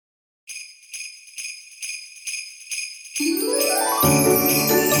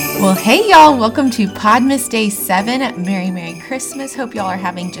Well, hey y'all, welcome to Podmas Day 7. Merry Christmas. Hope y'all are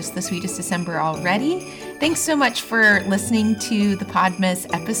having just the sweetest December already. Thanks so much for listening to the Podmas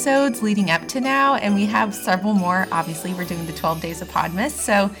episodes leading up to now, and we have several more. Obviously, we're doing the 12 days of Podmas,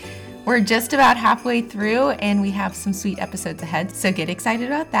 so we're just about halfway through and we have some sweet episodes ahead, so get excited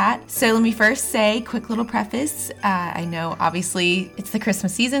about that. So let me first say, quick little preface. I know obviously it's the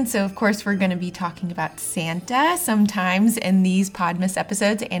Christmas season, so of course we're going to be talking about Santa sometimes in these Podmas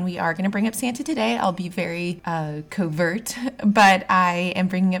episodes, and we are going to bring up Santa today. I'll be very covert, but I am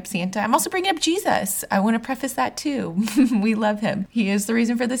bringing up Santa. I'm also bringing up Jesus. I want to preface that too. We love him. He is the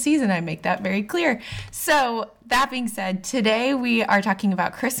reason for the season. I make that very clear. So that being said, today we are talking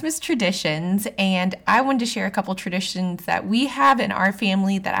about Christmas traditions, and I wanted to share a couple traditions that we have in our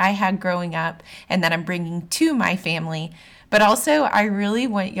family that I had growing up and that I'm bringing to my family. But also, I really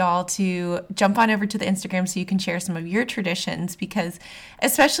want y'all to jump on over to the Instagram so you can share some of your traditions, because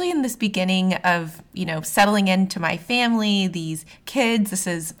especially in this beginning of, settling into my family, these kids, this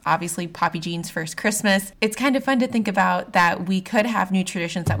is obviously Poppy Jean's first Christmas. It's kind of fun to think about that we could have new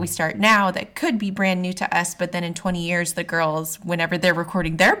traditions that we start now that could be brand new to us, but then in 20 years, the girls, whenever they're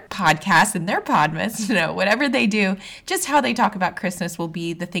recording their podcast and their Podmas, whatever they do, just how they talk about Christmas will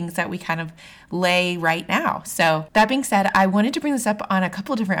be the things that we kind of lay right now. So that being said, I wanted to bring this up on a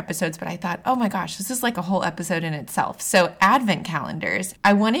couple of different episodes, but I thought, oh my gosh, this is like a whole episode in itself. So Advent calendars.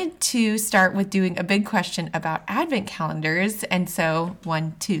 I wanted to start with doing a big question about Advent calendars. And so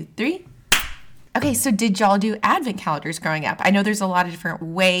 1, 2, 3. Okay, so did y'all do Advent calendars growing up? I know there's a lot of different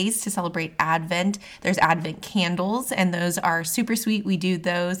ways to celebrate Advent. There's Advent candles, and those are super sweet. We do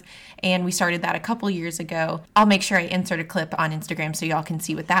those, and we started that a couple years ago. I'll make sure I insert a clip on Instagram so y'all can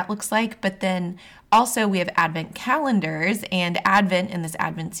see what that looks like. But then also we have Advent calendars, and Advent, in this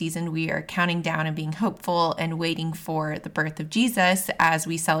Advent season, we are counting down and being hopeful and waiting for the birth of Jesus as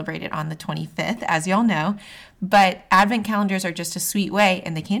we celebrate it on the 25th, as y'all know. But Advent calendars are just a sweet way,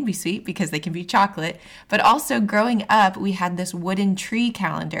 and they can be sweet because they can be chocolate. But also growing up, we had this wooden tree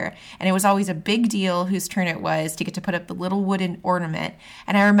calendar, and it was always a big deal whose turn it was to get to put up the little wooden ornament.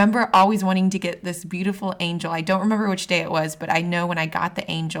 And I remember always wanting to get this beautiful angel. I don't remember which day it was, but I know when I got the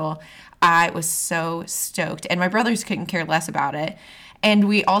angel, I was so stoked. And my brothers couldn't care less about it. And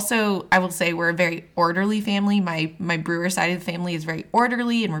we also, I will say, we're a very orderly family. My brewer side of the family is very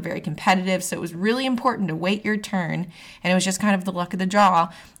orderly, and we're very competitive. So it was really important to wait your turn. And it was just kind of the luck of the draw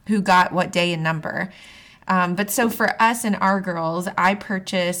who got what day and number. But so for us and our girls, I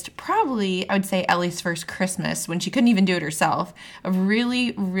purchased probably, I would say, Ellie's first Christmas, when she couldn't even do it herself, a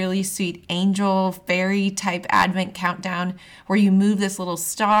really, really sweet angel fairy type Advent countdown where you move this little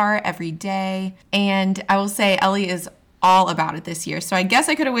star every day. And I will say Ellie is all about it this year. So I guess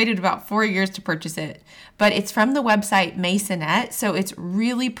I could have waited about 4 years to purchase it, but it's from the website Masonette. So it's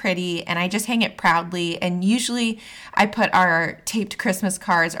really pretty, and I just hang it proudly. And usually I put our taped Christmas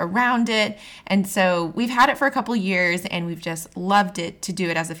cards around it. And so we've had it for a couple years, and we've just loved it to do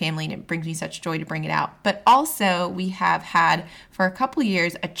it as a family. And it brings me such joy to bring it out. But also we have had for a couple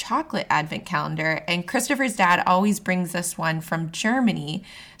years a chocolate Advent calendar, and Christopher's dad always brings us one from Germany.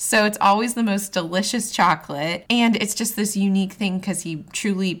 So it's always the most delicious chocolate, and it's just this unique thing because he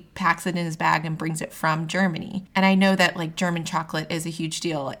truly packs it in his bag and brings it from Germany. And I know that like German chocolate is a huge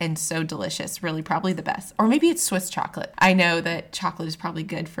deal and so delicious, really probably the best. Or maybe it's Swiss chocolate. I know that chocolate is probably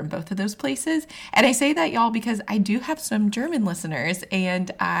good from both of those places. And I say that, y'all, because I do have some German listeners,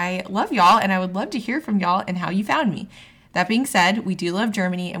 and I love y'all, and I would love to hear from y'all and how you found me. That being said, we do love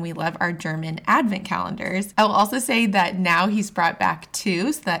Germany, and we love our German Advent calendars. I will also say that now he's brought back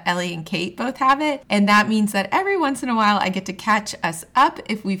 2, so that Ellie and Kate both have it. And that means that every once in a while I get to catch us up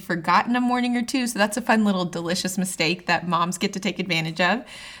if we've forgotten a morning or two. So that's a fun little delicious mistake that moms get to take advantage of.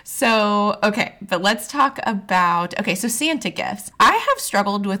 So, okay, but let's talk about, so Santa gifts. I have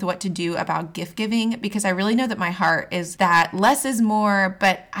struggled with what to do about gift giving because I really know that my heart is that less is more,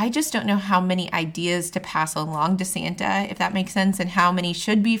 but I just don't know how many ideas to pass along to Santa, if that makes sense, and how many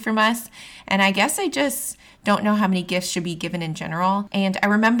should be from us. And I guess I just don't know how many gifts should be given in general. And I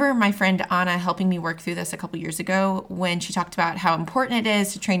remember my friend Anna helping me work through this a couple years ago when she talked about how important it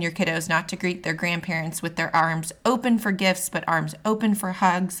is to train your kiddos not to greet their grandparents with their arms open for gifts, but arms open for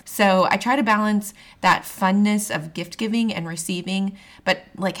hugs. So I try to balance that funness of gift giving and receiving, but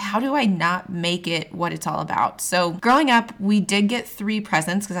like, how do I not make it what it's all about? So growing up, we did get 3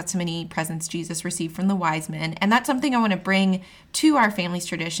 presents because that's how many presents Jesus received from the wise men. And that's something I want want to bring to our family's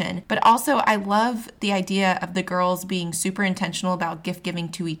tradition. But also, I love the idea of the girls being super intentional about gift giving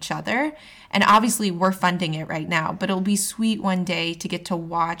to each other. And obviously, we're funding it right now, but it'll be sweet one day to get to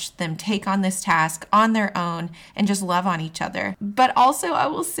watch them take on this task on their own and just love on each other. But also, I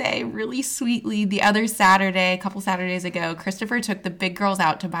will say really sweetly, the other Saturday, a couple Saturdays ago, Christopher took the big girls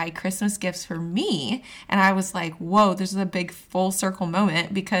out to buy Christmas gifts for me. And I was like, whoa, this is a big full circle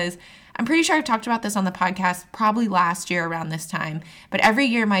moment, because I'm pretty sure I've talked about this on the podcast probably last year around this time, but every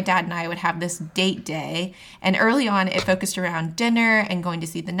year my dad and I would have this date day, and early on it focused around dinner and going to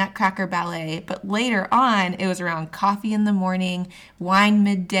see the Nutcracker Ballet, but later on it was around coffee in the morning, wine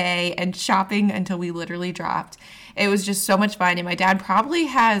midday, and shopping until we literally dropped. It was just so much fun, and my dad probably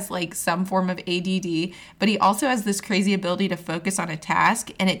has like some form of ADD, but he also has this crazy ability to focus on a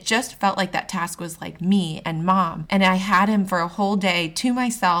task, and it just felt like that task was like me and mom, and I had him for a whole day to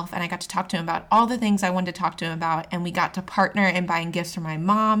myself, and I got to talk to him about all the things I wanted to talk to him about, and we got to partner in buying gifts for my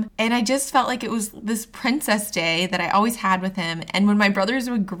mom, and I just felt like it was this princess day that I always had with him. And when my brothers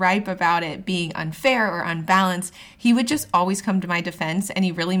would gripe about it being unfair or unbalanced, he would just always come to my defense, and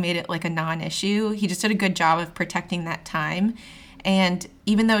he really made it like a non-issue. He just did a good job of protecting that time. And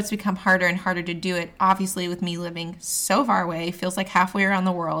even though it's become harder and harder to do it, obviously with me living so far away, feels like halfway around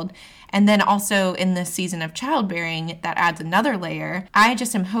the world, and then also in this season of childbearing, that adds another layer. I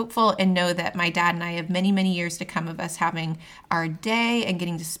just am hopeful and know that my dad and I have many, many years to come of us having our day and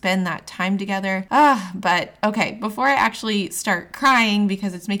getting to spend that time together. But okay, before I actually start crying,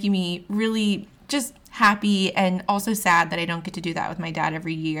 because it's making me really just happy and also sad that I don't get to do that with my dad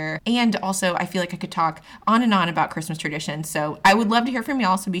every year. And also, I feel like I could talk on and on about Christmas traditions. So I would love to hear from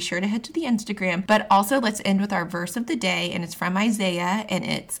y'all. So be sure to head to the Instagram. But also, let's end with our verse of the day. And it's from Isaiah. And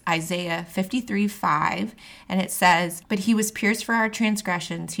it's Isaiah 53:5. And it says, "But he was pierced for our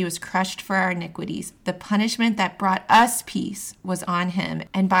transgressions. He was crushed for our iniquities. The punishment that brought us peace was on him.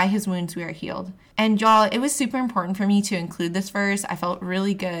 And by his wounds we are healed." And y'all, it was super important for me to include this verse. I felt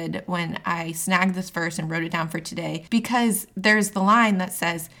really good when I snagged this verse and wrote it down for today, because there's the line that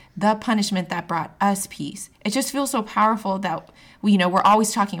says, "The punishment that brought us peace." It just feels so powerful that we're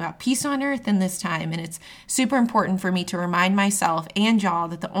always talking about peace on earth in this time. And it's super important for me to remind myself and y'all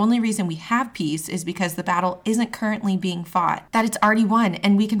that the only reason we have peace is because the battle isn't currently being fought, that it's already won,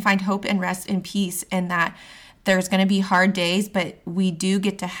 and we can find hope and rest in peace, and that there's going to be hard days, but we do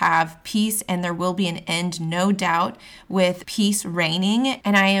get to have peace, and there will be an end, no doubt, with peace reigning.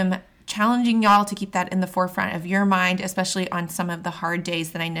 And I am challenging y'all to keep that in the forefront of your mind, especially on some of the hard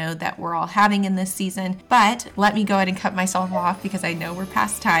days that I know that we're all having in this season. But let me go ahead and cut myself off, because I know we're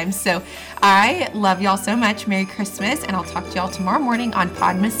past time. So I love y'all so much. Merry Christmas, and I'll talk to y'all tomorrow morning on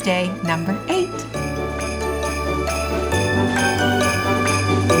Podmas Day number 8.